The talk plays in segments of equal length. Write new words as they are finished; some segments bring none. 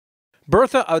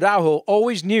Bertha Araujo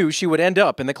always knew she would end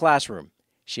up in the classroom.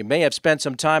 She may have spent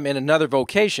some time in another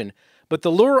vocation, but the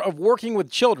lure of working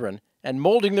with children and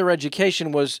molding their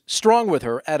education was strong with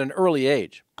her at an early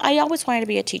age. I always wanted to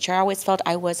be a teacher. I always felt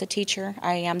I was a teacher.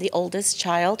 I am the oldest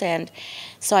child, and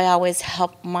so I always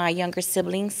helped my younger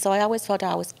siblings, so I always felt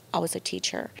I was a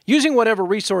teacher. Using whatever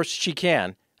resource she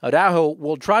can, Araujo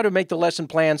will try to make the lesson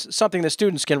plans something the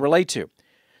students can relate to.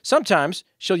 Sometimes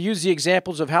she'll use the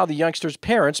examples of how the youngsters'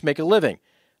 parents make a living.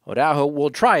 Araujo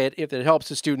will try it if it helps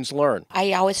the students learn.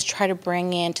 I always try to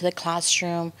bring into the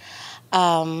classroom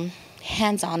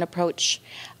hands-on approach,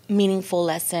 meaningful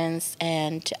lessons,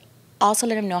 and also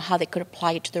let them know how they could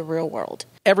apply it to the real world.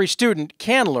 Every student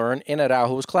can learn in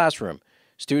Araujo's classroom.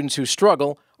 Students who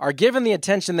struggle are given the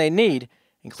attention they need,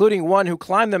 including one who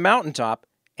climbed the mountaintop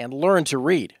and learned to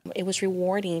read. It was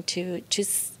rewarding to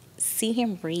see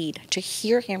him read, to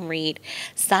hear him read,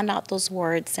 sound out those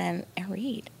words and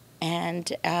read.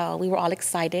 And we were all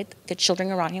excited. The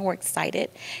children around him were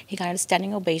excited. He got a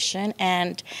standing ovation,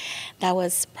 and that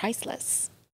was priceless.